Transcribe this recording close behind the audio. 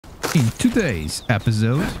In today's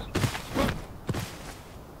episode,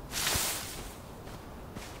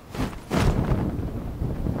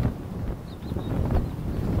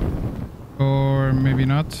 or maybe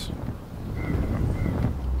not.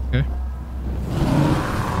 Okay.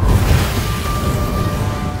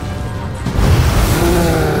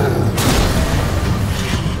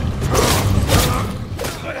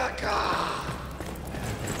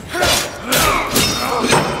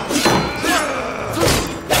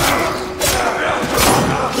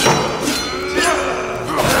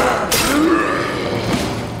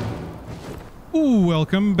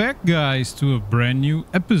 Welcome back, guys, to a brand new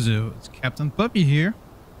episode. It's Captain Puppy here.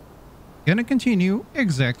 Gonna continue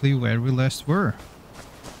exactly where we last were.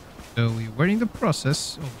 So we were in the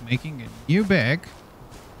process of making a new bag.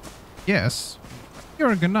 Yes, we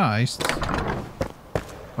organized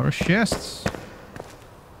our chests.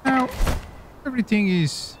 Now everything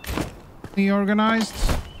is organized.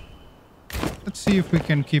 Let's see if we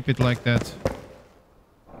can keep it like that.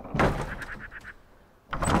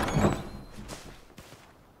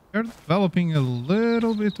 They're developing a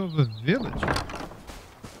little bit of a village. A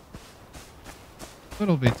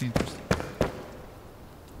little bit interesting.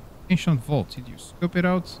 Ancient vault. Did you scope it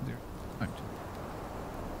out? There. Time to.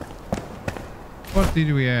 What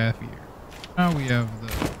did we have here? Now we have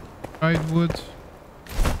the dried wood.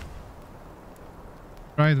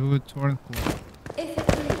 Dried wood, torn cloth.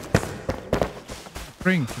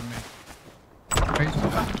 Spring to make. Right.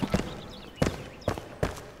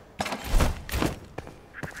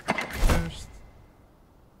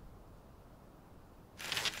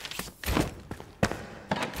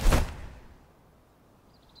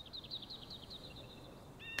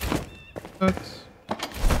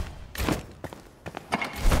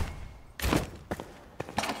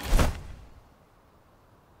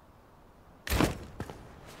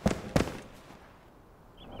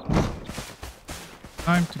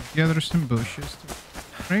 Time to gather some bushes to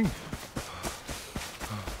bring.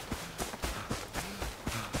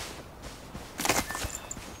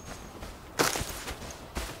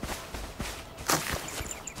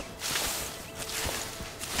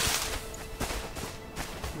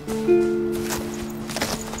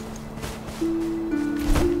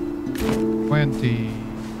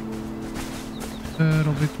 A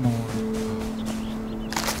little bit more.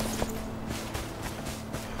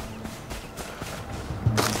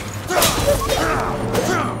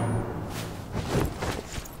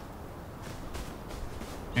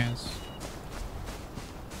 Yes.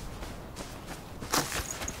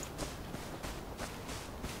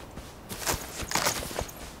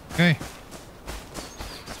 Okay.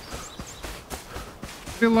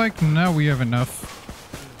 Feel like now we have enough.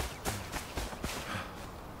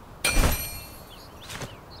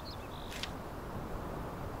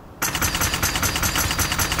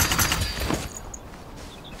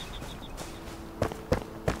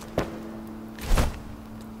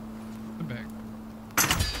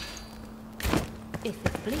 If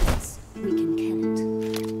it bleeds, we can kill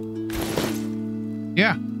it.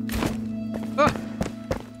 Yeah. Ah.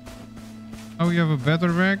 Oh, we have a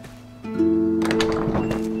better bag.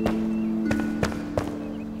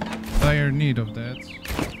 Dire need of that.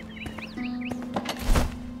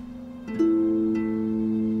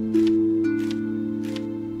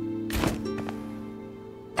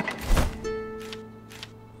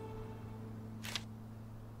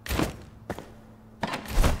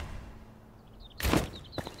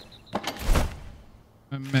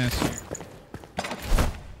 A mess here.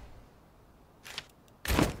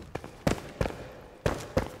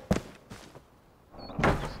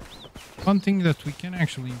 One thing that we can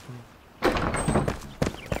actually improve.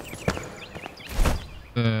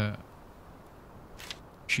 The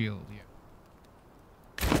shield, yeah.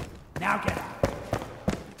 Now get out.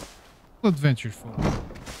 Adventure forward.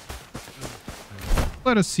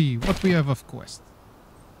 Let us see what we have of quest.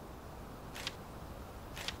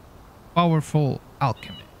 Powerful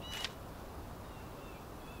alchemy.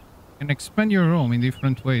 You can expand your home in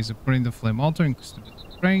different ways, upgrading the flame altar, increasing the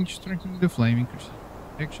range, strengthening the flame, increasing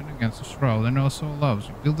protection against the shroud, and also allows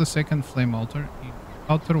you to build a second flame altar in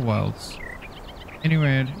outer wilds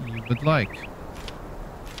anywhere you would like.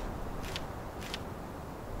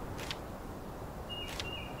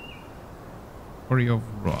 Quarry of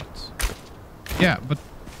rot. Yeah, but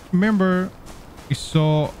remember we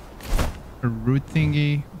saw a root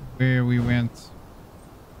thingy where we went.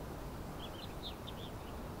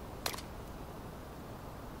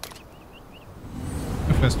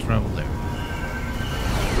 Let's travel there.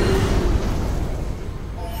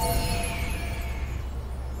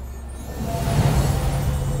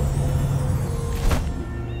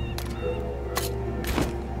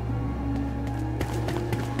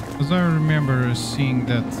 Because I remember seeing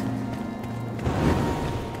that.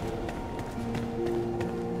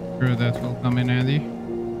 Sure, that will come in handy.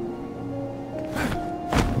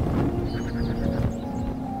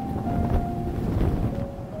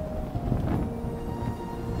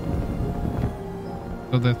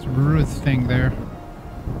 So that's root thing there.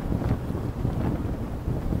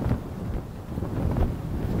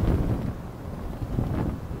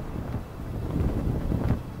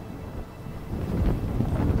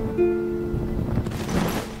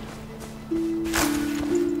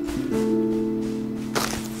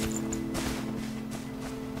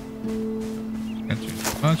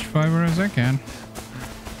 Much fiber as I can.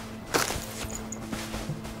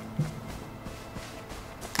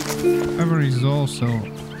 Fiber is also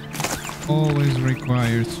always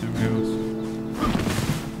required somewhere else.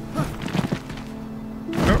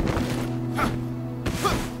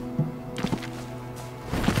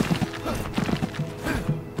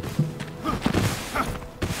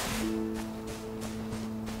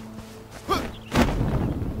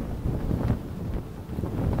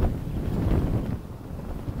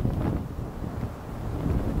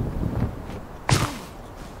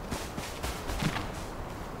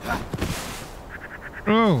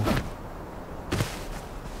 Oh.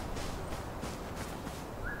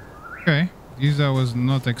 Okay, these I was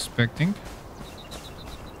not expecting.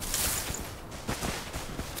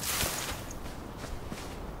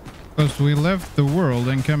 Because we left the world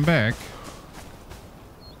and came back.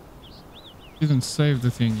 Didn't save the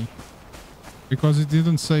thingy. Because it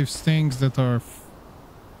didn't save things that are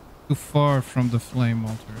too far from the flame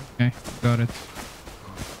altar. Okay, got it.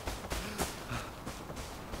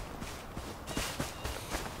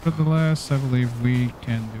 Nevertheless, I believe we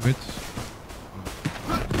can do it.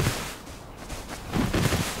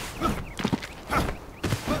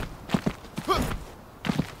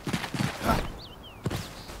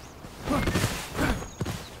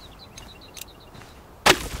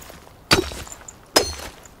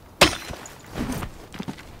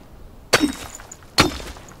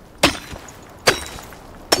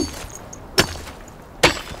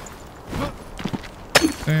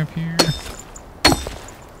 Stay up here.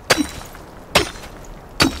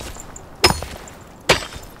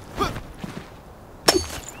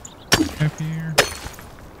 Up here.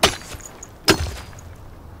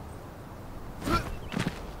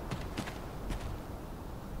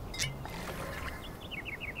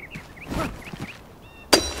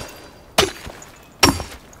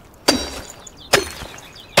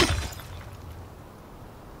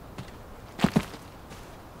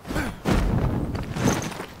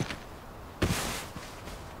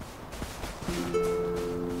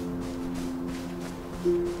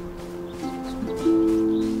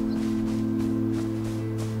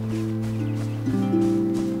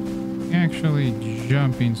 Actually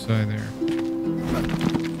jump inside there.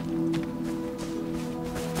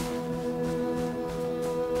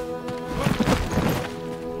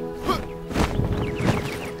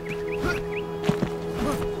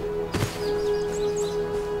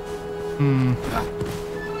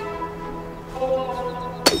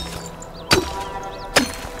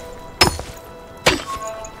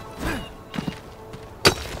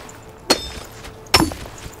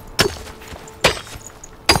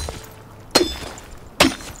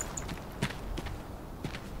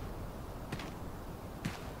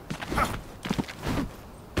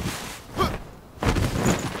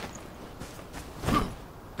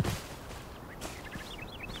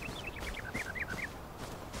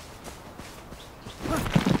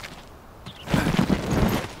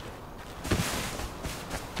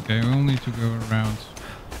 Okay, we'll need to go around.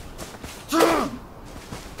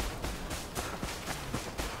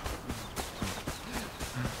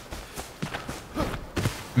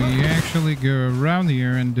 We actually go around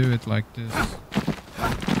here and do it like this.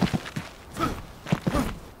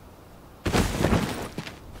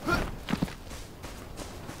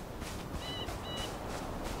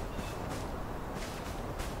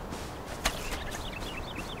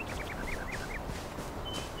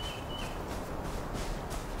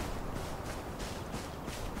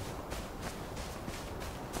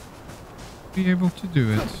 Be able to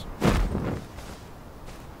do it.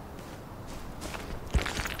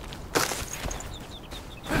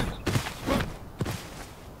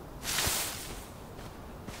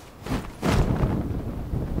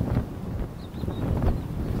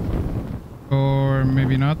 Or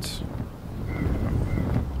maybe not.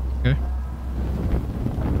 Okay.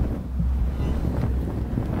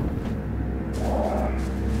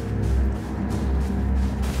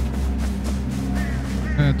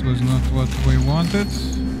 That was not what we wanted.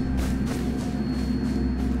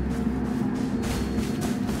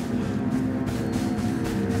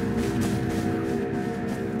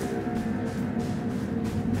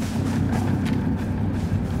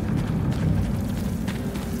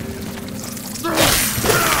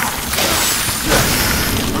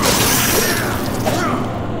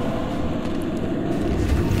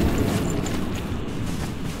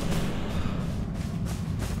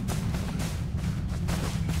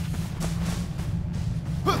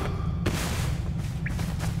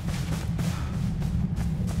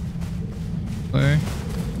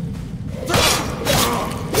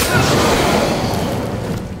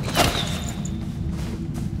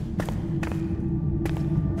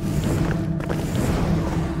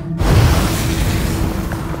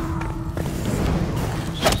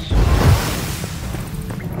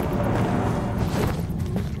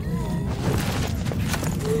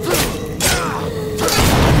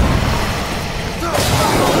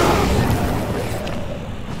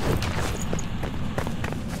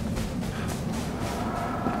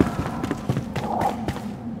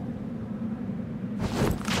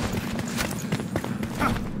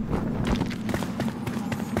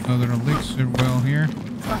 another elixir well here.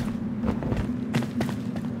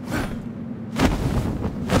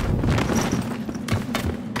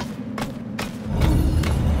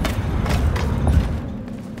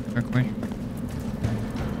 Exactly.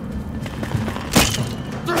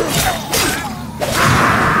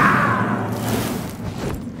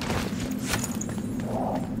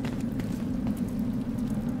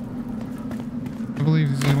 I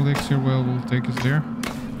believe this elixir well will take us there.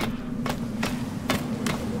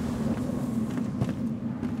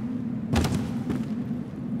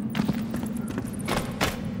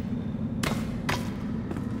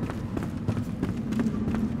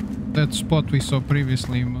 That spot we saw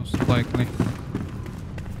previously, most likely.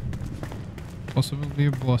 Possibly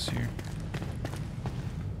a boss here.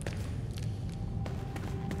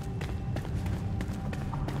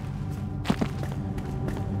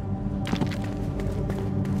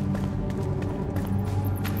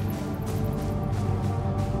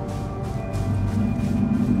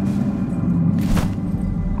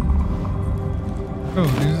 Oh,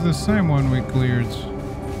 this is the same one we cleared.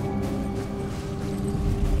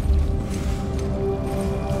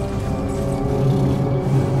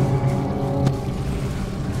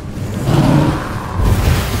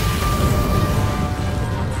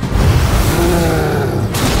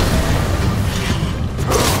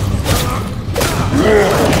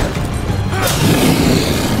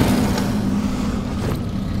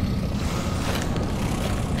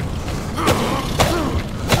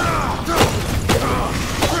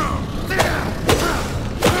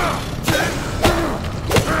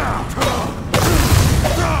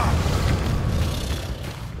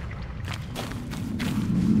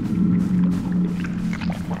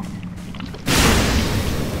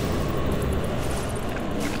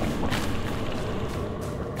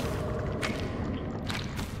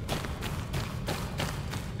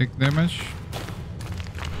 Take damage.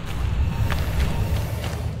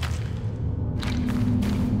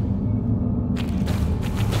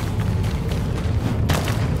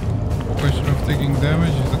 The question of taking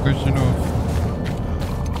damage is the question of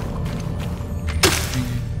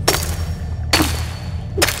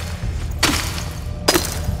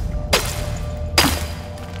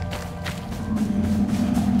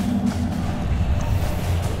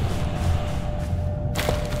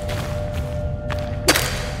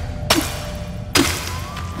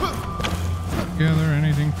gather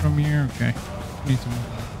anything from here. Okay, need to move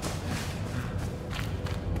on.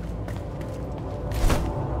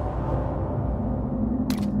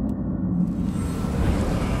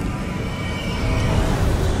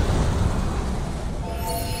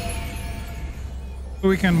 So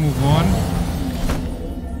we can move on.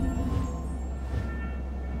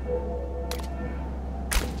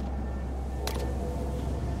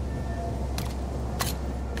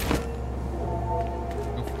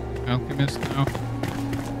 Alchemist now.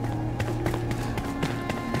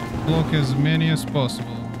 Block as many as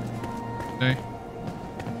possible. Okay.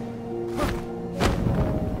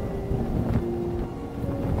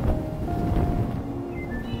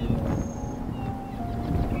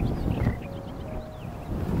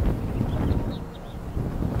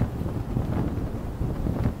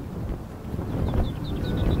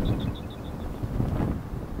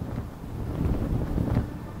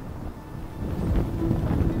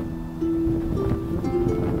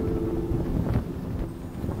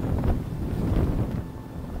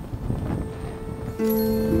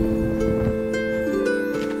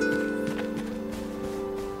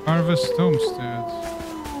 Harvest Homestead.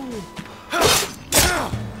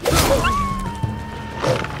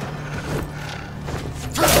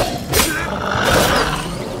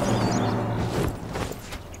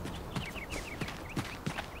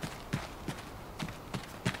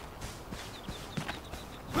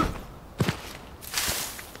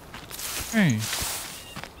 Hey.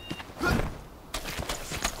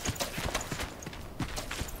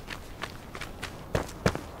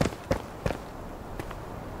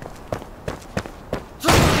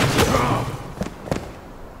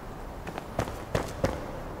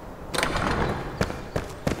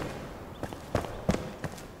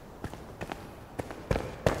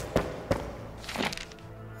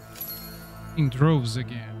 In droves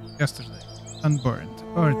again. Yesterday, unburnt,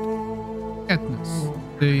 earth,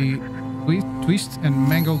 Katniss. They twist and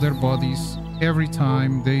mangle their bodies every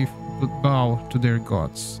time they bow to their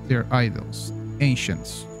gods, their idols,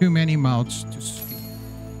 ancients, too many mouths to feed.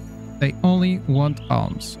 They only want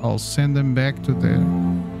alms. I'll send them back to their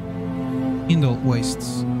indle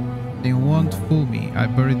wastes. They won't fool me. I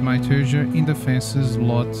buried my treasure in the fences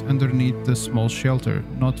lot underneath the small shelter,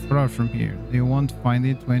 not far from here. They won't find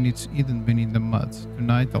it when it's hidden beneath the mud.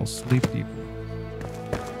 Tonight I'll sleep deeply.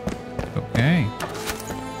 Okay.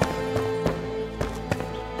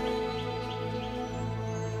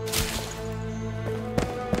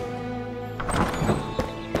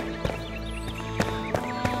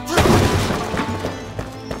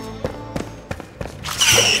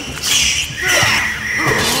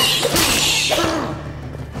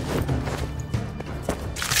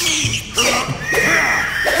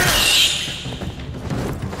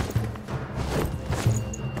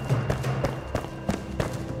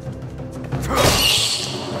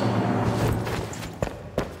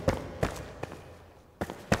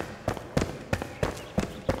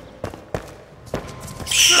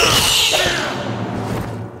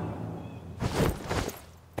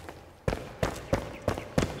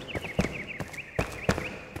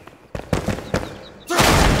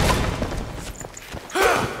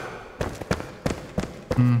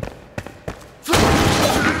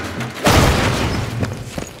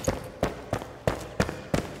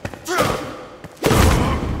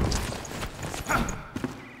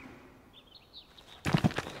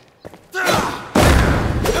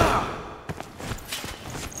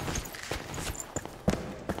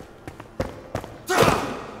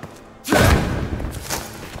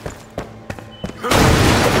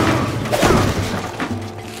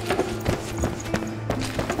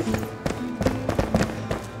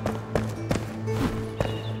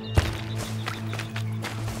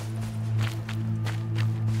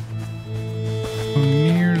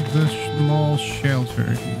 Near the small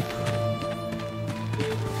shelter.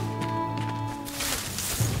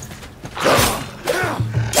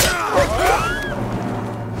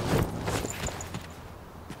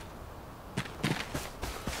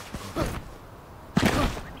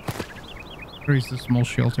 Where is the small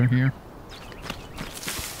shelter here?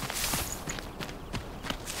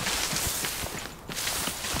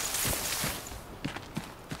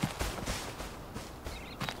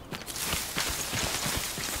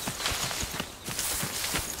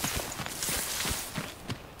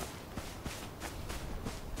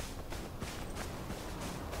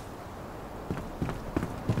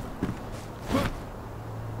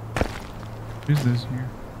 What is this here?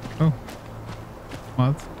 Oh.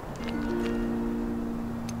 What?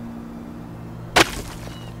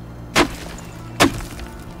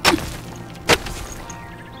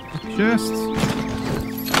 Just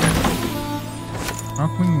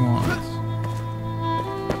sparkling wands.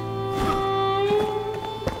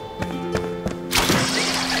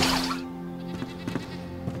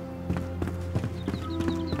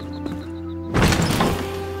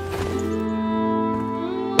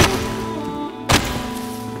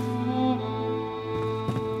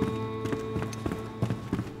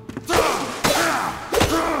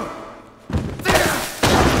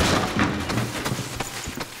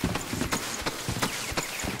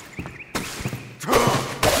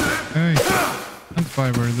 Hey, and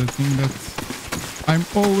fiber, the thing that I'm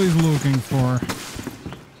always looking for.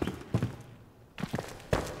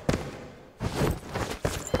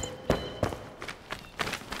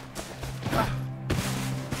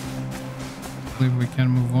 I believe we can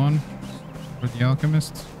move on for the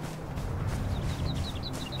alchemist.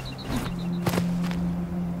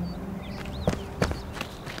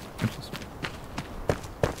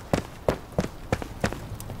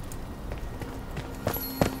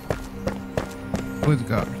 With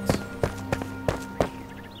guards.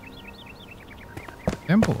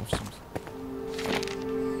 Temple of some sort.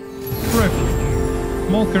 Refuge.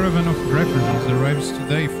 Small caravan of refugees arrives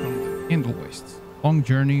today from the Kindle Wastes. Long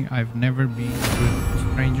journey, I've never been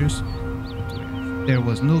with strangers. There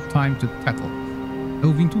was no time to tattle.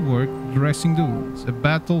 Dove into work, dressing the wounds. A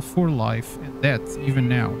battle for life and death even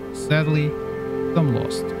now. Sadly, some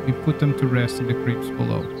lost. We put them to rest in the crypts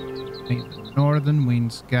below. May the northern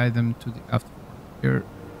winds guide them to the afterlife.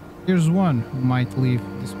 Here's one who might live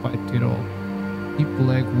despite it all. Deep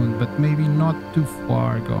leg wound, but maybe not too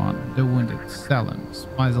far gone. The wounded Salon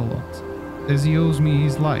smiles a lot. Says he owes me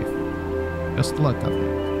his life. Just luck of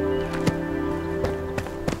it.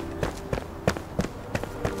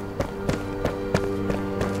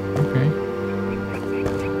 Okay.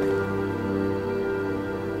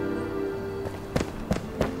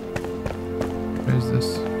 Where is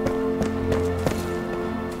this?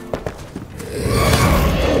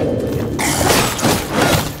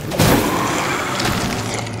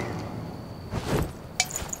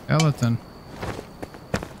 Skeleton.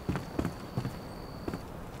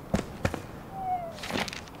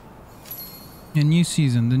 A new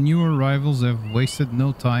season. The new arrivals have wasted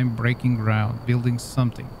no time breaking ground, building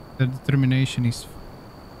something. Their determination is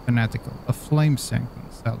fanatical. A flame sank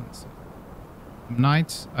in silence.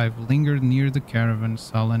 Nights I've lingered near the caravan,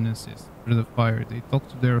 sullen and through the fire. They talk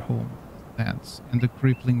to their home. wastelands and the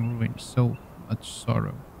crippling ruins, so much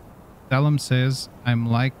sorrow. Salem says I'm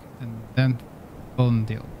like an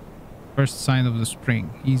daffodil, first sign of the spring.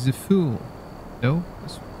 He's a fool, though.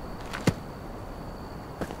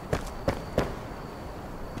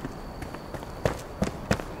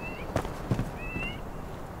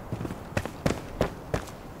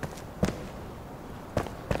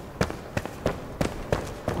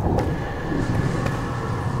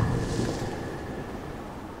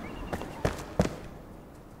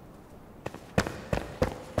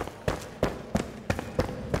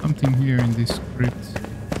 Something here in this script.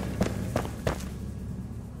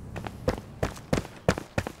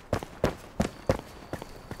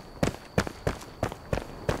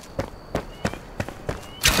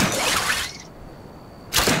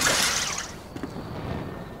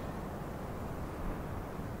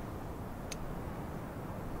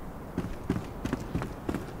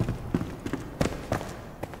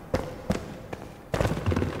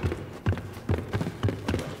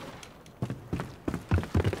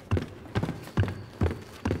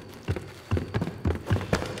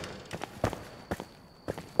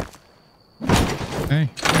 Okay.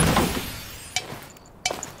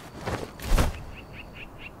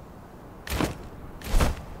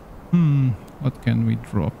 What can we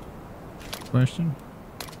drop? Question.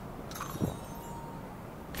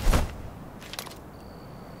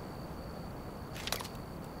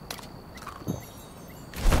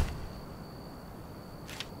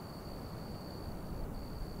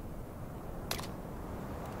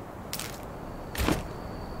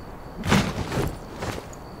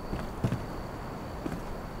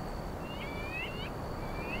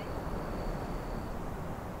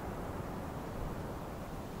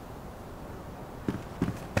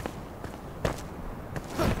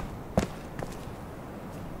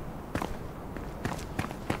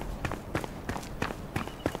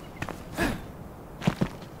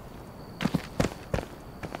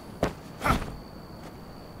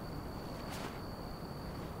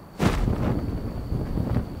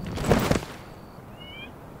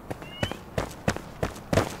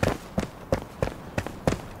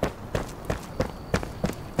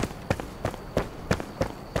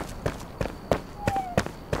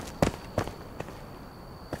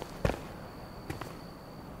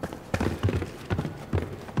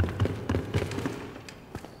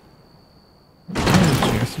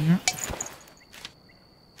 Here.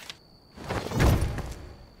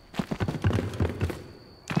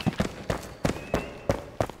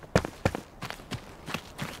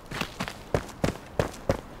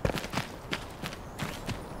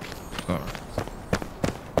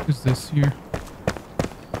 What is this here?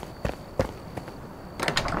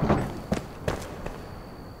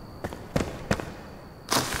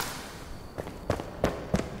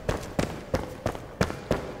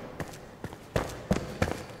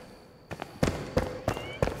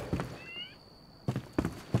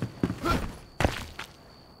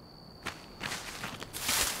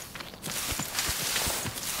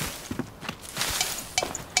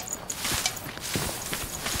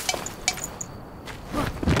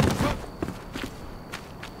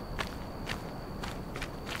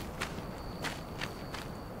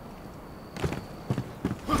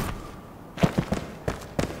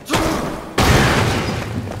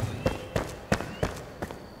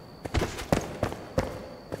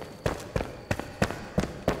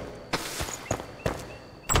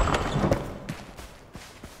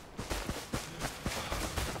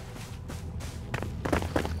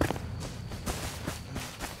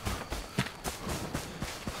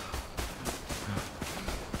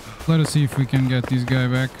 Let us see if we can get this guy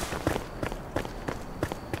back.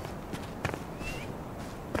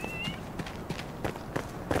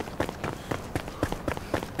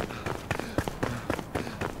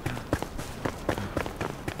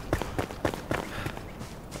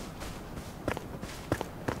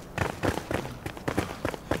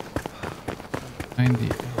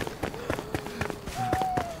 Indeed.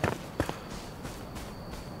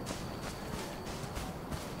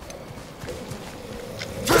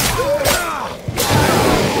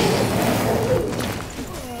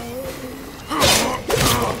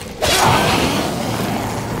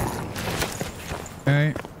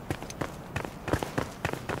 Okay.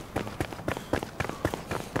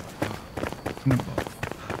 And above.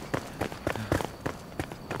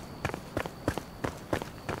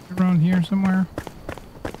 Around here somewhere.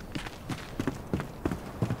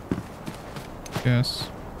 Yes.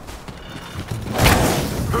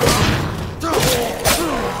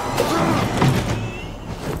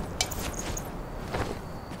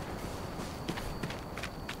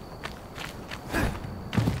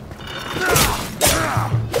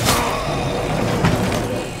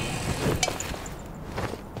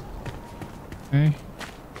 Okay.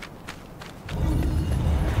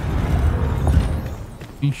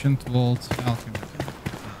 Ancient Vault Alchemy.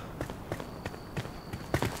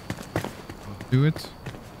 Do it.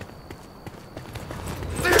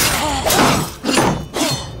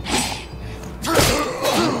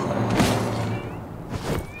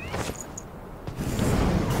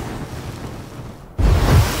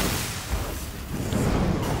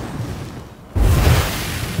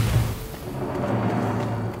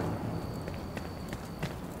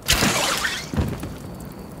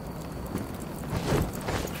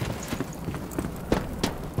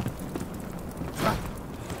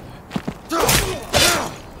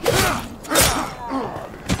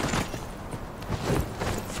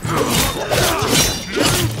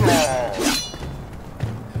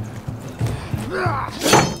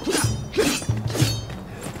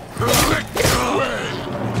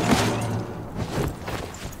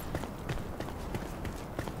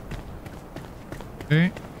 Okay.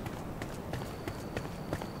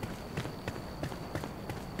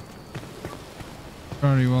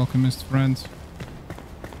 Very welcomist friend.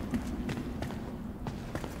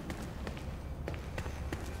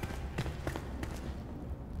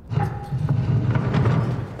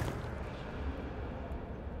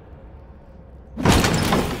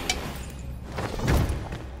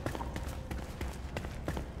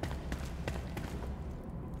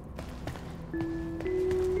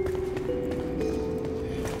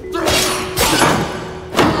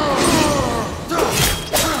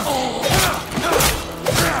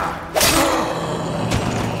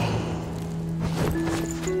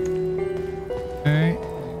 Okay,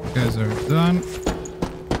 you guys are done.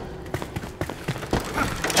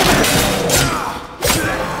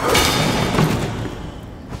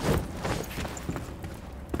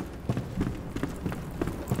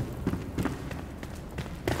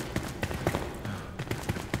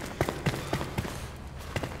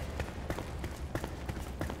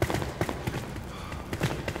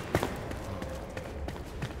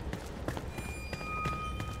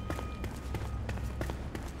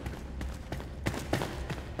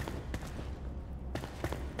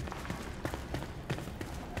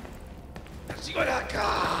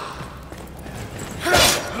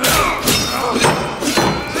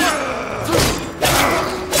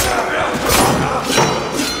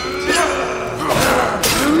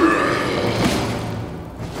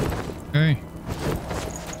 Okay.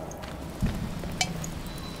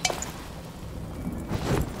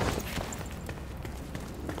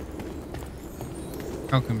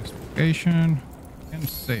 Alchemist location and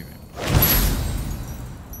save it.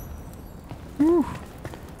 Whew.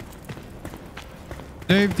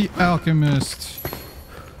 Save the alchemist.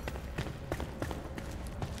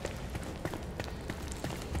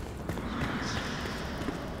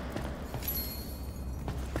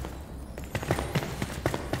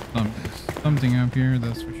 Something up here,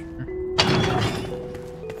 that's for sure.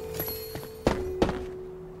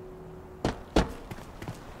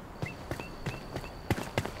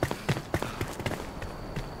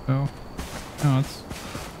 Oh, no, it's...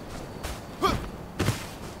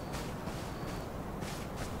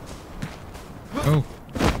 Oh,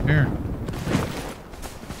 here.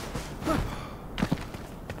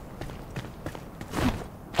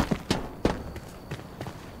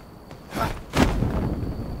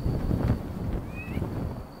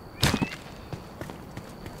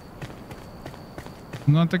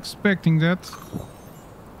 Not expecting that.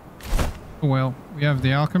 Oh well, we have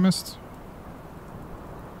the alchemist.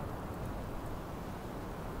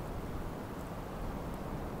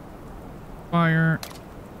 Fire.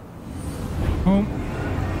 Home.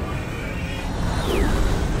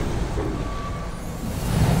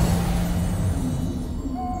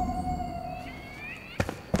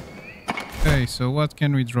 Okay, so what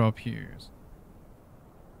can we drop here?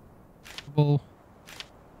 Double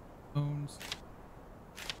bones.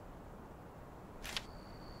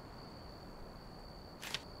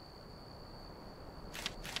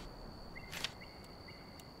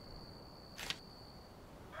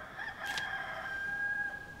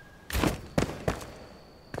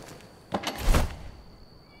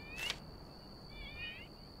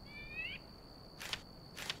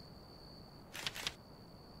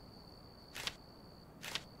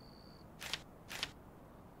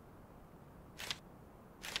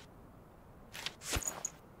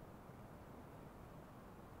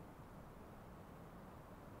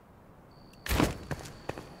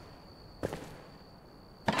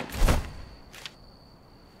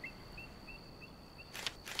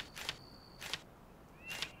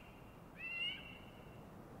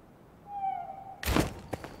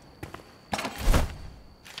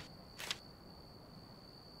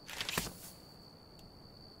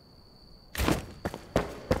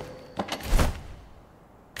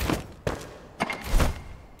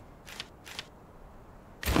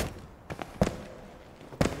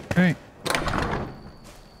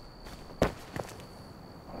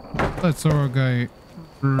 Let's our guy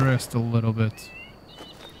rest a little bit.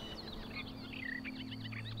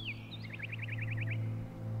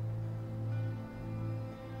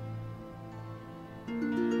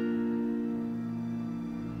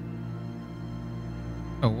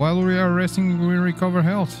 So while we are resting, we recover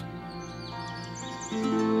health.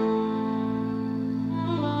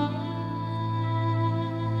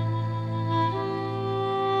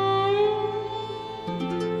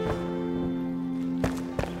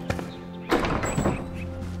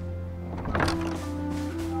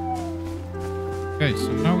 Okay,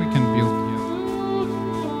 so now we can build the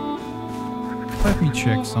other. Let me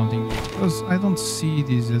check something, because I don't see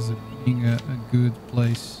this as being a good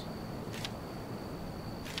place.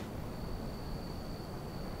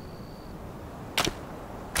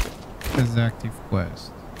 As active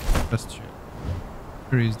quest. Let's check.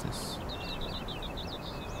 Where is this?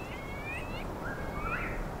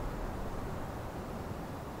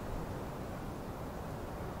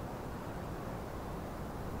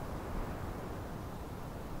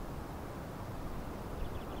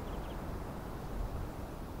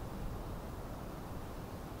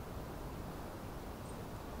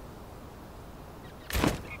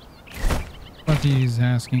 What he is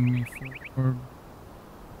asking me for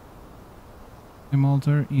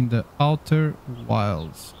altar in the outer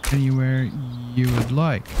wilds, anywhere you would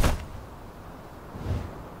like.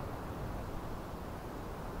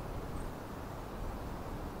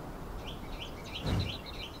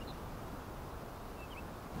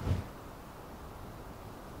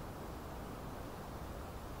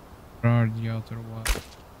 Where are the outer wilds?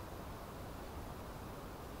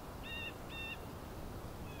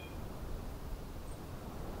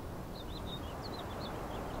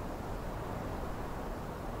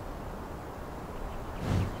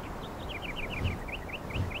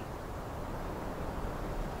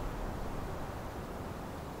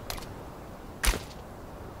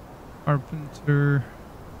 Carpenter,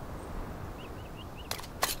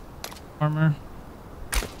 farmer.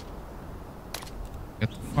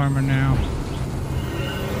 Get the farmer now.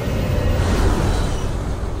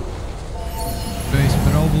 Base,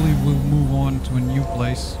 but I believe we'll move on to a new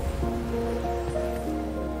place.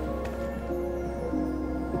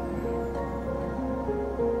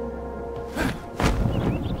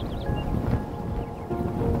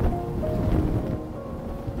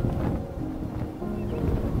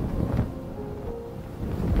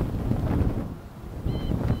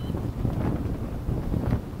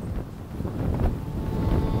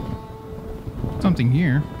 Something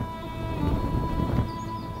here.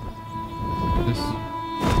 This.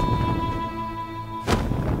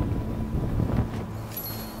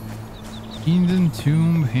 Hidden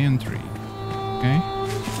Tomb Entry. Okay.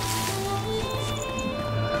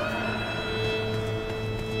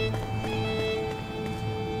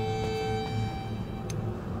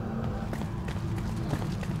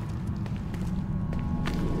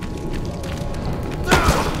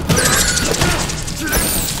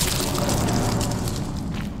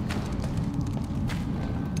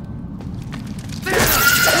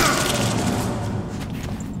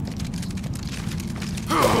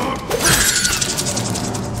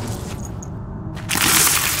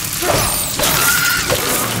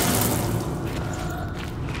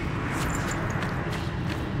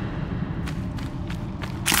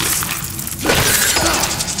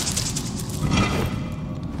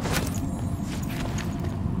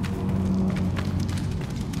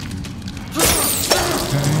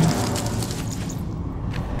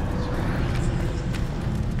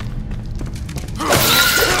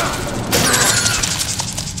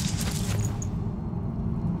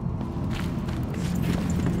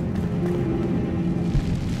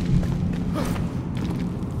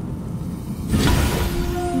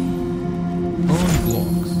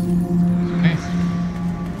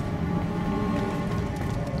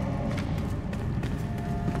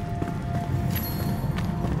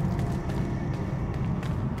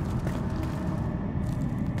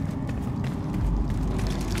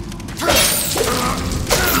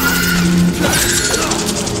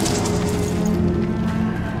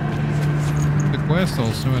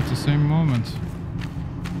 Also at the same moment.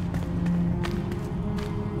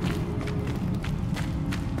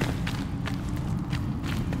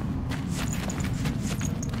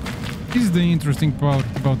 This is the interesting part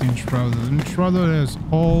about Enshrouded. Enshrouded has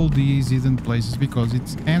all these hidden places because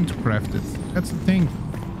it's handcrafted. That's the thing.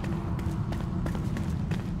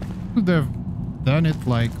 Could have done it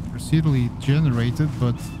like procedurally generated,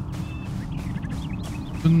 but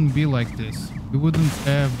it wouldn't be like this. We wouldn't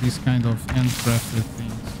have this kind of handcrafted things.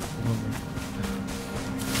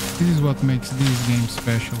 This is what makes these games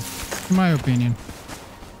special, in my opinion.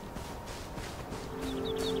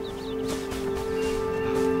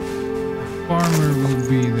 farmer will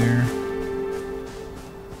be there.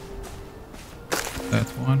 That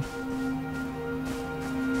one.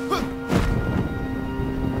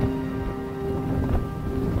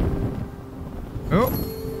 Oh.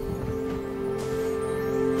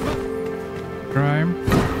 Crime.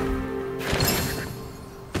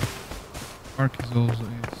 Park is also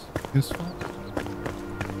useful.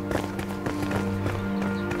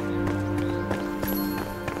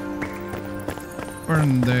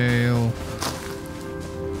 Ferndale.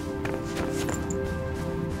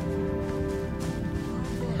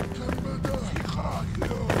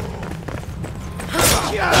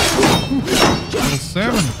 Level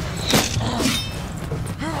 7.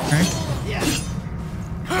 Okay.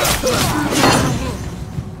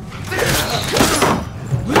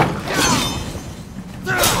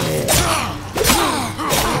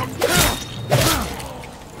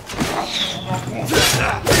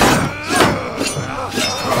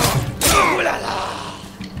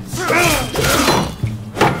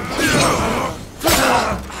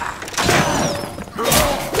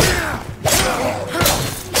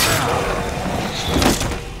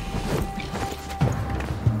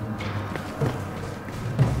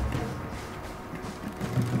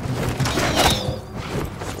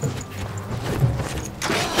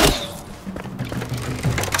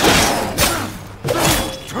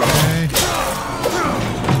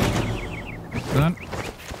 Done.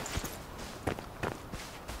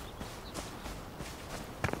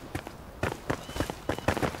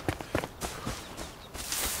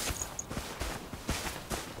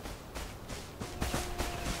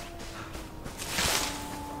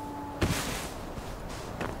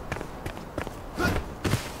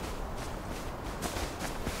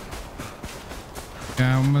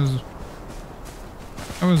 Yeah,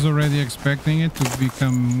 I was already expecting it to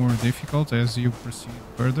become more difficult as you proceed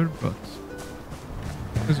further, but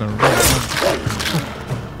these are really good.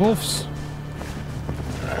 Oh, wolves.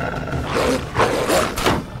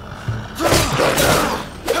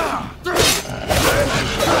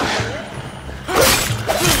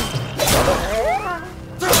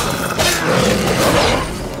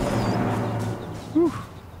 Whew.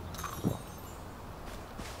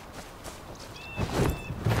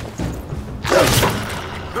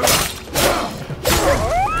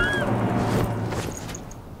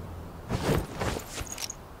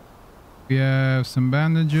 We have some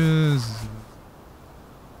bandages.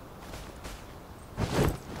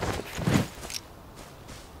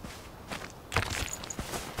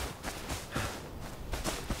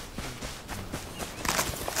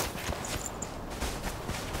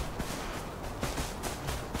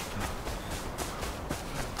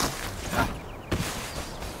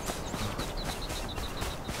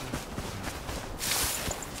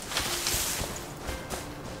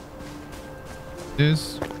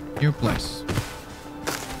 This new place.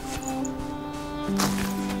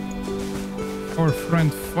 Our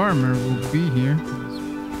friend farmer will be here.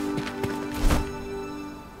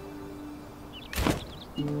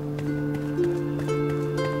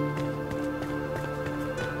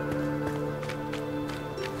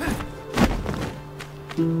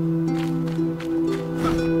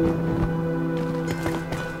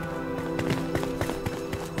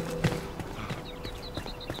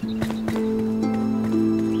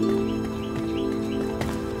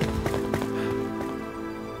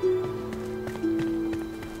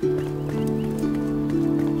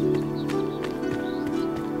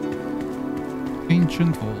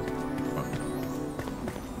 Ancient hall.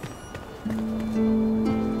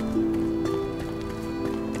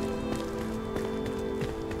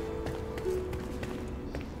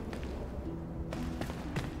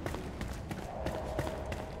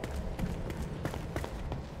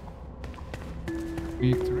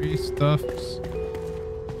 Three stuffs.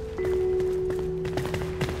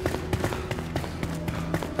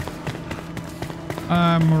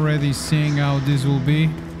 I'm already seeing how this will be.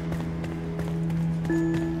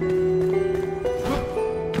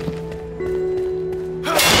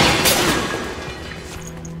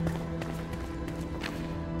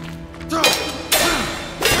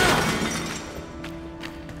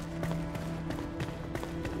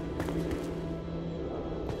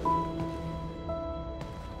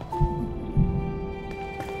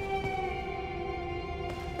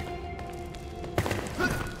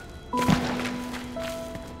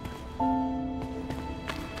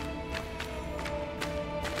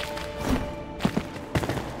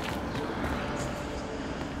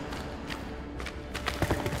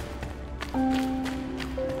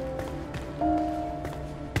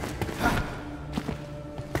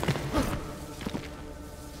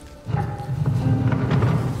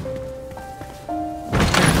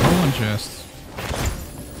 chest.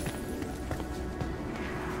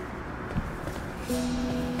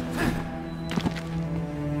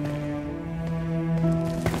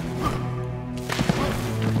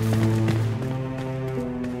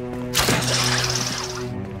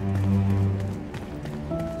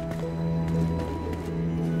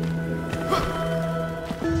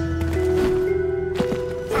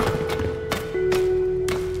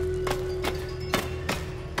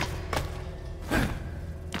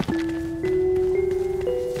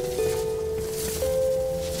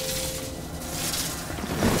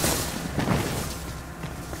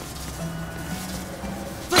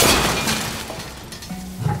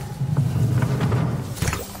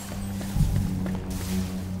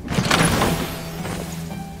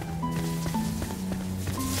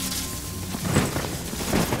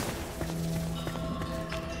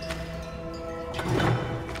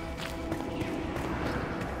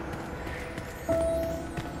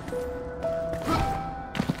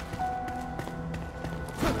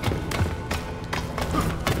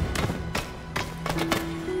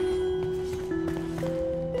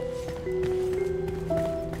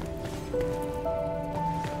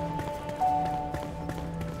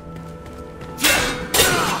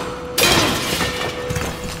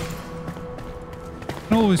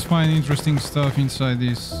 Always find interesting stuff inside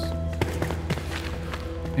these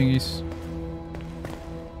thingies.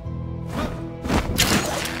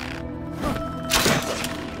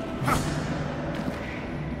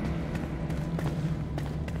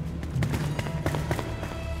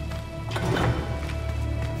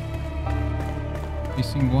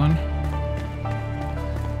 Missing one.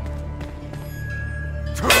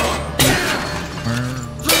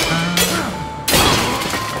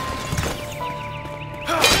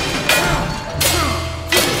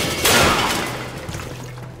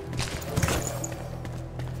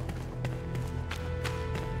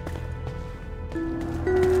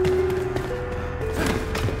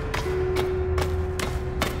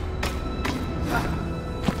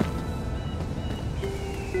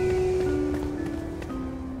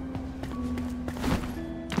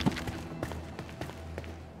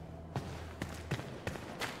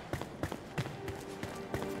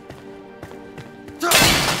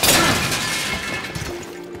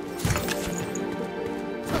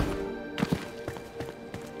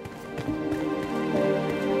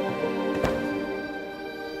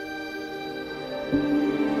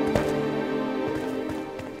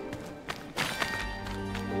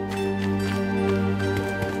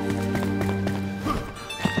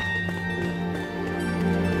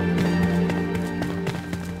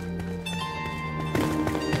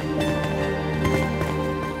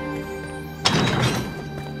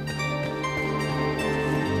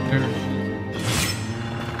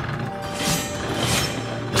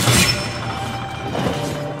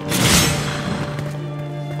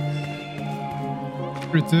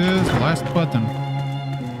 Here it is, last button.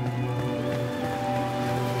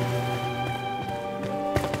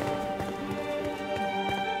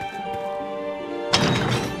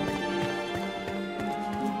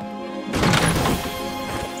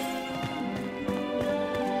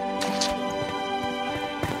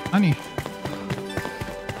 Honey.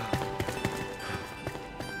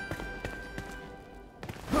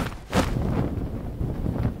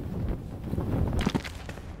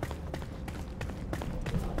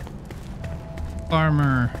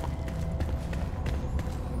 Farmer.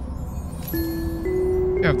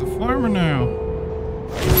 We have the farmer now.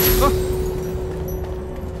 Oh.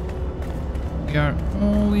 We are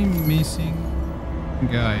only missing a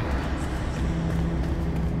guy.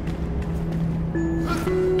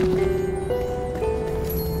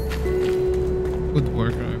 Good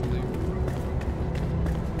worker, I believe.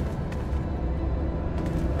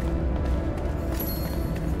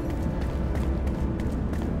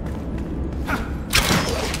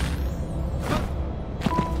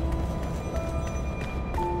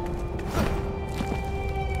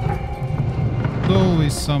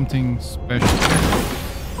 Always something special.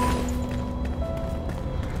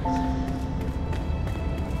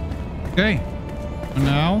 Okay, and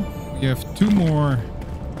now we have 2 more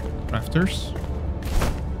crafters.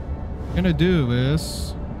 What we're gonna do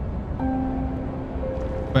is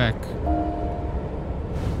back.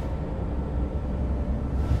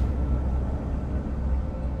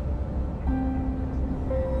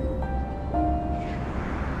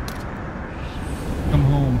 Come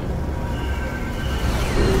home.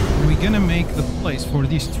 We're gonna make the place for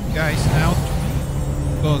these 2 guys now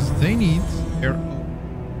because they need their own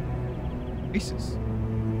bases.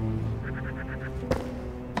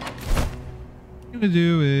 What we're gonna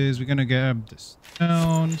do is we're gonna grab the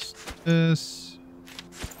stones, this,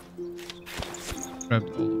 grabbed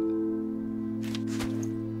all of it.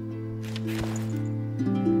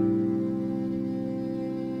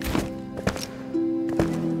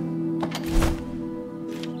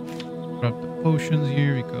 Grab the potions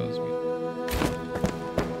here because we...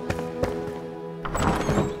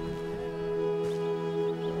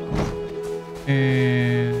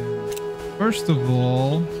 And first of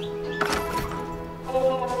all,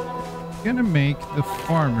 I'm gonna make the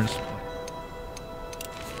farmer's place.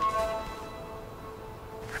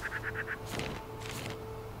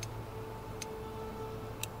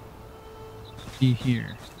 Be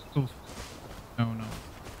here. Oh, no, no.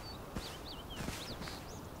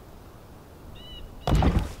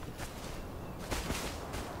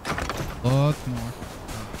 A lot more.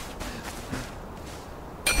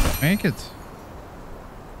 Make it.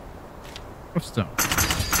 Of stone.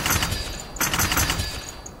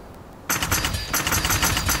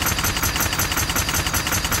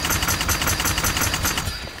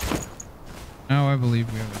 Now I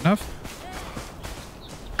believe we have enough.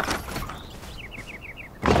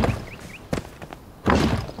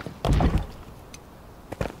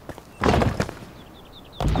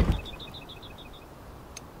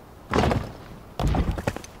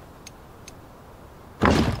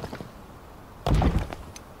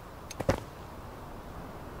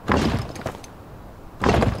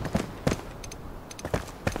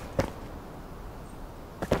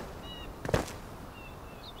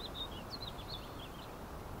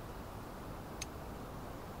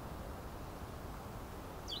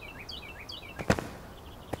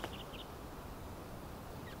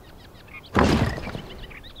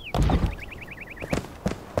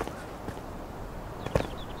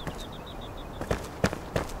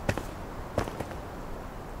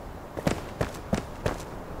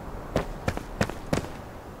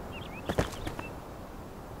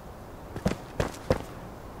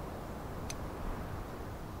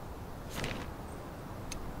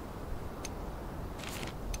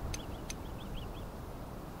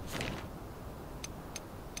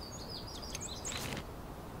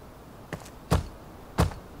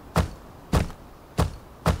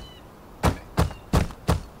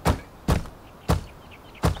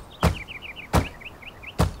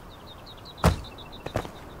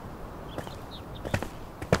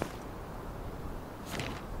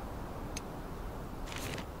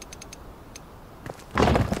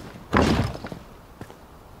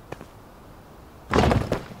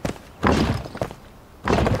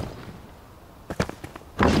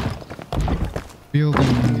 Building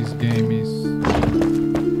in this game is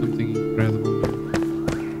something incredible.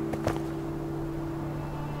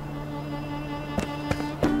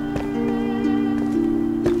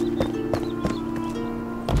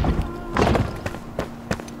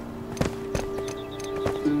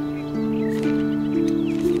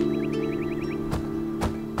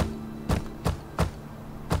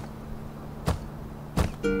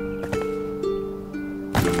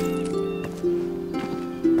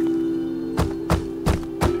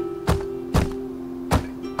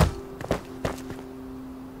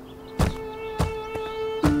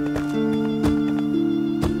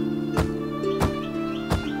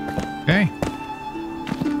 Okay.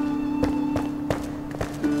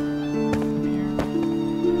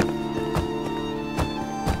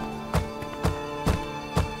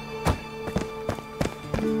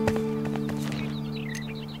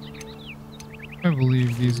 I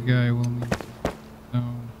believe this guy will need to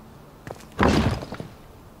know.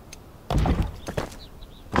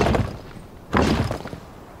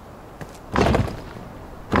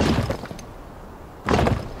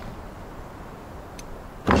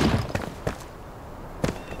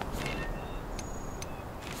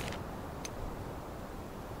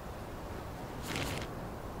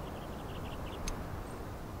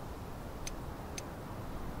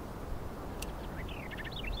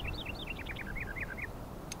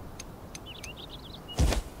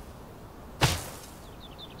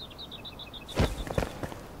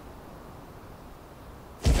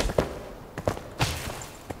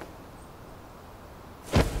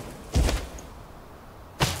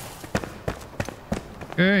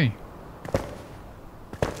 Okay.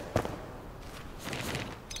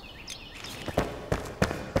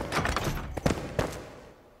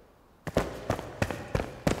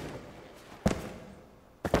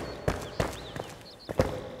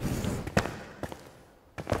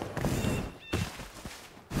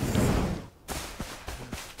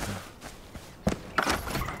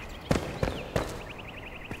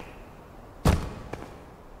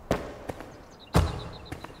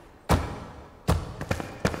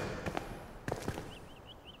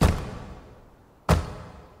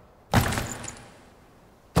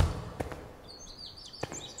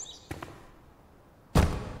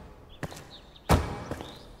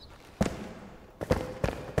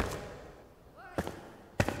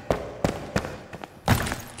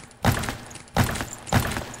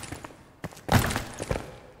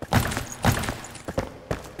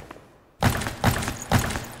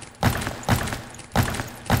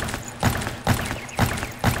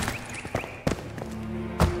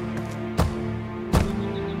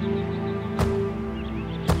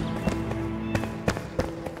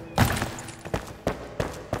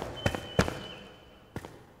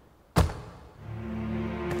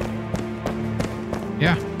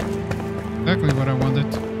 Yeah, exactly what I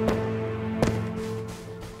wanted.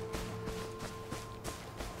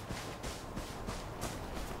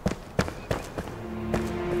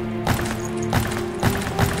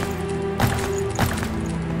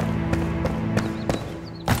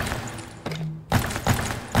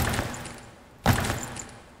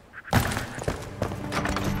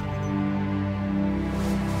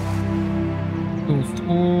 Tool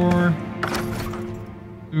 4.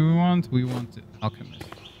 Do we want? We want the alchemist.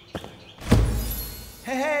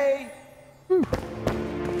 Hey, hey!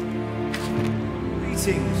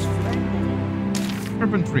 Greetings, friend.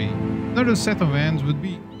 Carpentry. Another set of hands would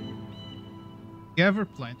be ever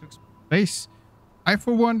plan to explore space. I,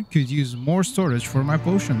 for one, could use more storage for my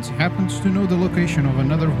potions. Happens to know the location of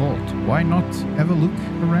another vault. Why not have a look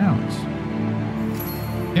around?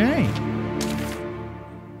 Yay!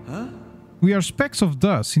 Huh? We are specks of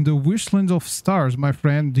dust in the wasteland of stars, my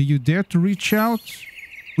friend. Do you dare to reach out?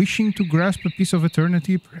 Wishing to grasp a piece of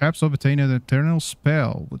eternity, perhaps obtain an eternal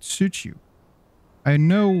spell would suit you. I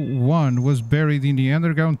know one was buried in the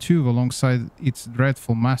underground tube alongside its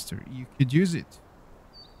dreadful master. You could use it.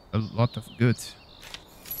 A lot of good.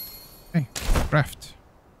 Okay, craft.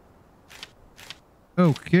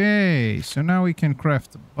 Okay, so now we can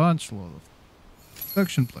craft a bunch load of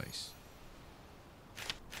production place.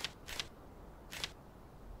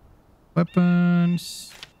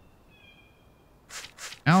 Weapons.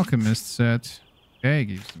 Alchemist set. Okay,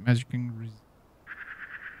 gives the magicking.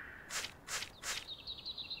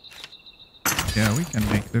 Yeah, we can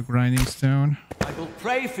make the grinding stone. I will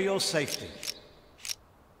pray for your safety.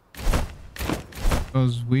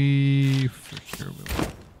 Because we for sure will.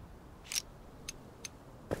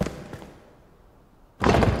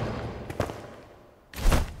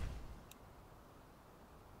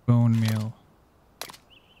 Bone meal.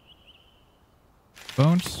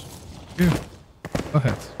 Bones? Ew. Go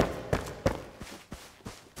ahead.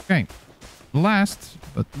 Okay. Last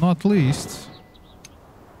but not least,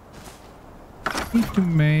 we need to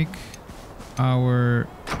make our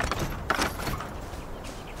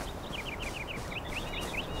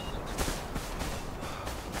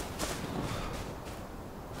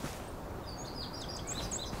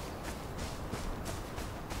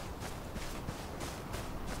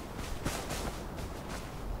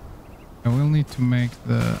I will need to make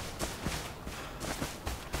the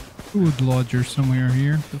wood lodger somewhere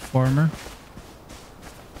here, the farmer.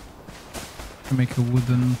 To make a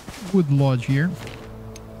wood lodge here.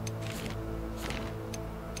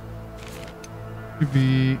 To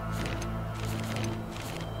be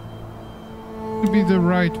the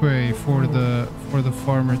right way for the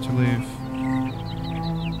farmer to live.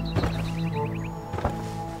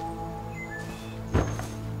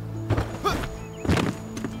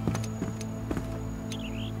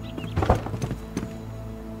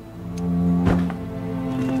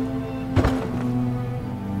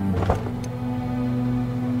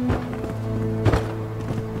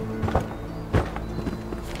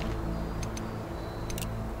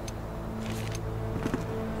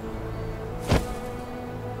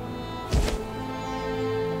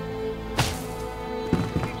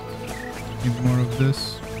 Need more of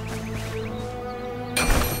this.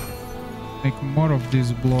 Make more of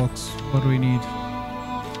these blocks. What do we need?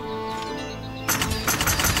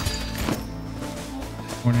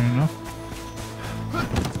 More than enough.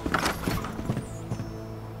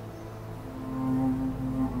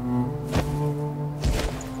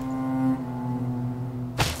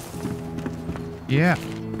 Yeah.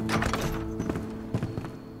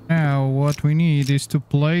 Now what we need is to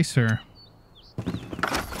place her.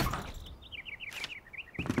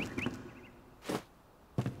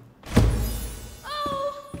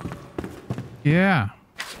 Yeah.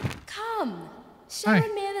 Come, share Hi.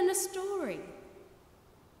 a man and a story.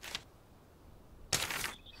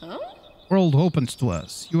 Huh? World opens to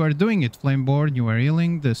us. You are doing it, Flameborn. You are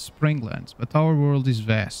healing the Springlands, but our world is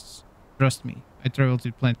vast. Trust me, I traveled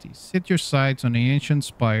it plenty. Set your sights on the ancient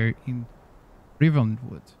spire in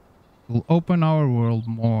Rivenwood. It will open our world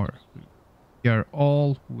more. We are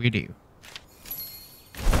all with you.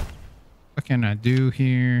 What can I do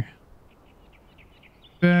here?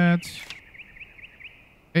 That.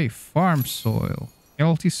 Hey, farm soil.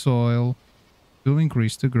 Healthy soil will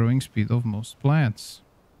increase the growing speed of most plants.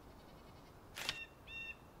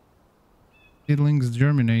 Seedlings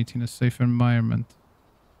germinate in a safe environment.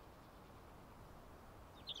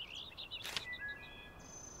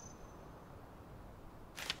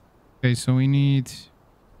 Okay, so we need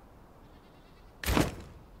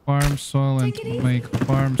farm soil, and to make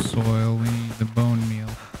farm soil we need the bone meal.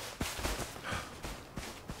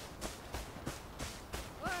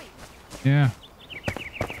 Yeah.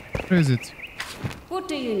 Where is it? What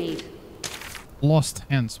do you need? Lost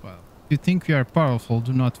hand spell. If you think we are powerful,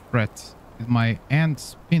 do not fret. With my hand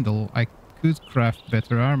spindle, I could craft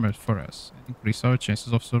better armor for us and increase our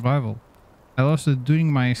chances of survival. I lost it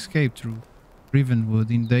during my escape through Rivenwood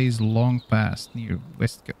in days long past near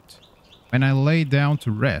Westcote. When I lay down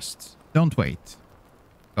to rest, don't wait.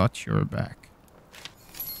 Got your back.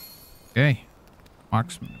 Okay.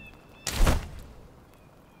 Marksman.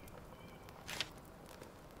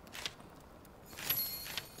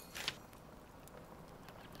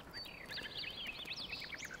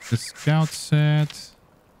 The scout set,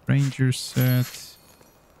 ranger set,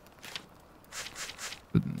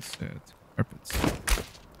 wooden set, carpets.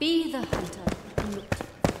 Be the hunter.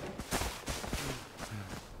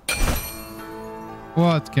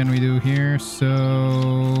 What can we do here?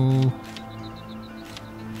 So,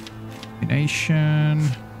 combination,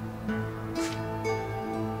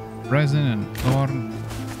 resin and thorn.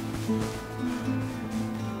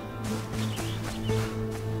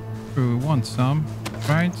 We want some,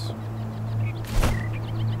 right?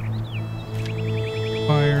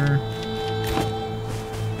 Fire.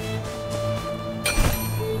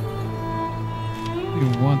 We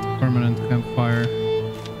want permanent campfire.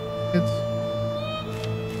 It's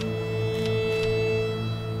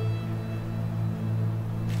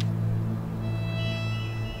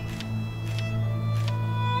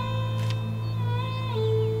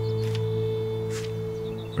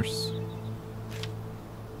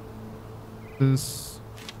this.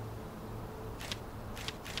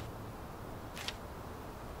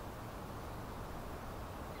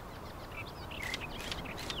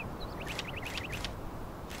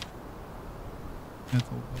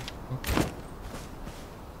 Metal.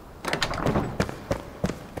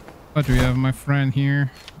 What do we have, my friend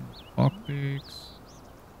here? Lockpicks.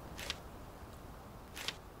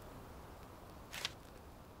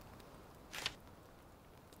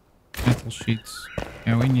 Metal sheets.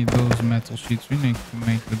 Yeah, we need those metal sheets. We need to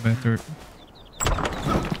make the better.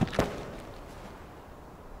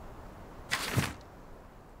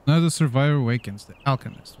 Now the survivor awakens. The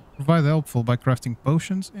alchemist will provide helpful by crafting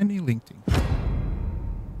potions and healing things.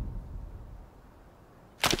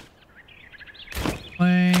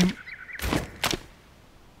 Flame.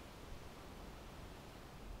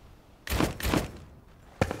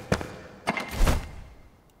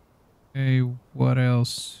 Okay, what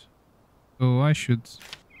else? So I should...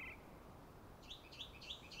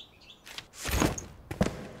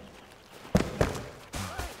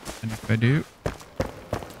 And if I do...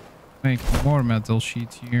 make more metal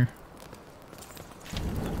sheets here.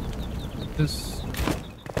 This...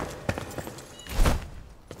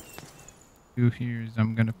 do here is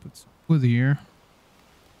I'm gonna put some wood here.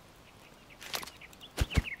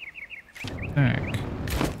 Back.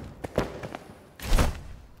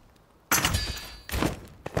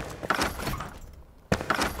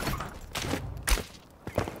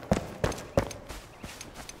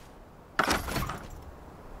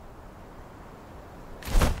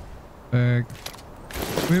 Bag.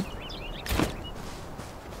 Whip.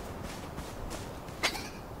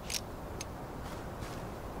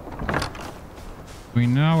 We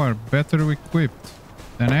now are better equipped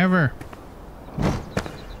than ever.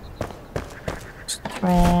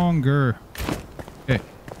 Stronger. Okay,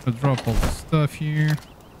 I'll drop all the stuff here.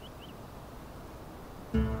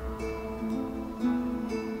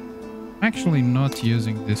 Actually not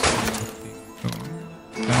using this recipe, so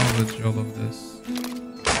salvage all of this.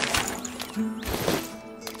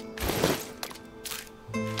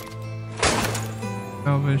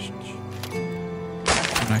 Salvaged.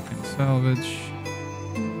 And I can salvage.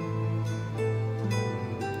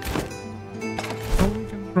 Oh, we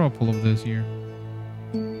can drop all of this here.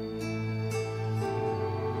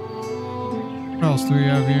 What else do we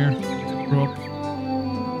have here to drop?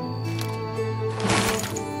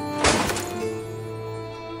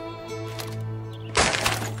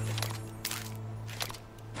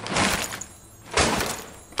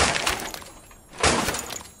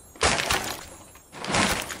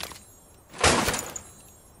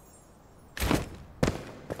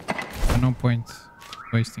 No point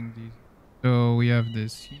wasting these. So we have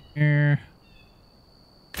this here.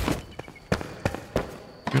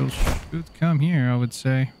 Still should come here, I would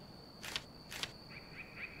say.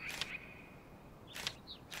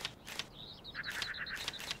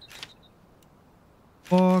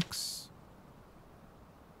 Box.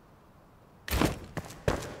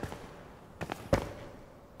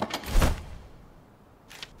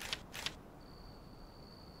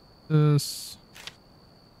 This.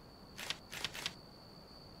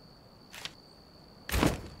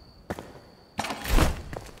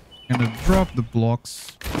 Gonna drop the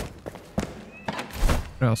blocks.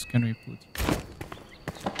 What else can we put?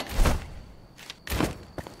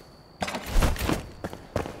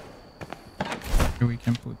 Here we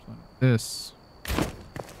can put one of this.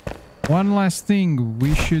 One last thing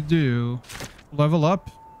we should do. Level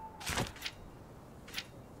up.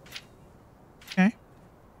 Okay.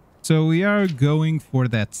 So we are going for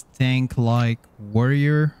that tank-like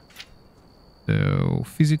warrior. So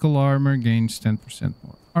physical armor gains 10%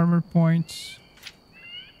 more armor points.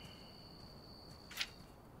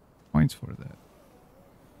 Points for that.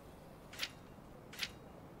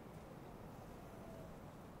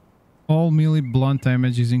 All melee blunt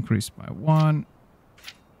damage is increased by 1.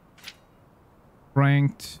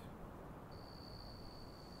 Ranked.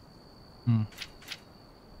 Jump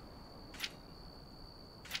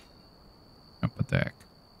attack.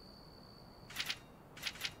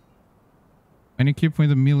 When you keep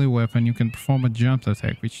with a melee weapon, you can perform a jump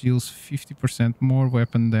attack, which deals 50% more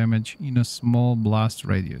weapon damage in a small blast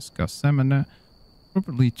radius. Cost stamina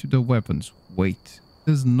properly to the weapon's weight.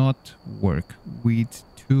 Does not work with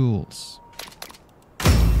tools.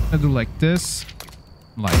 I do like this.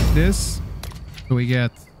 So we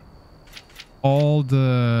get all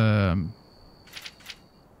the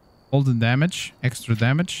damage, extra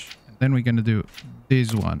damage. And then we're gonna do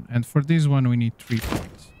this one. And for this one, we need 3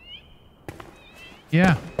 points.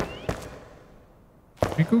 Yeah.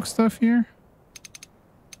 Can we cook stuff here?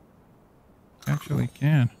 Actually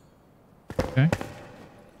can. Okay.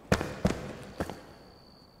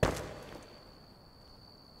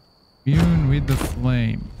 Immune with the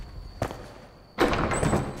flame.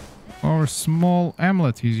 Our small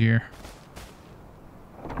amulet is here.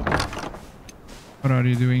 What are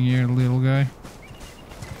you doing here, little guy?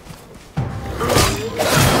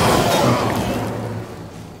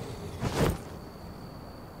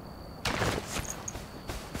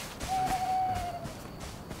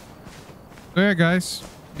 So yeah, guys,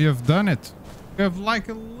 we have done it. We have like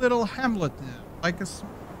a little hamlet now, like a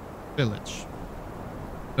small village.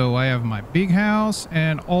 So I have my big house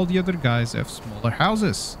and all the other guys have smaller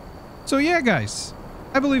houses. So yeah, guys,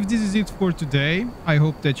 I believe this is it for today. I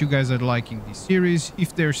hope that you guys are liking this series.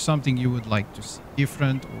 If there's something you would like to see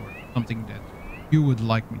different or something that you would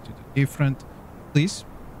like me to do different, please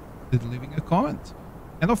consider leaving a comment.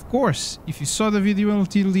 And of course, if you saw the video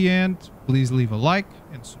until the end, please leave a like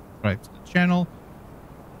and subscribe to the channel.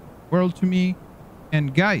 World to me.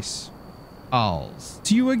 And guys, I'll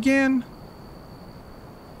see you again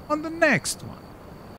on the next one.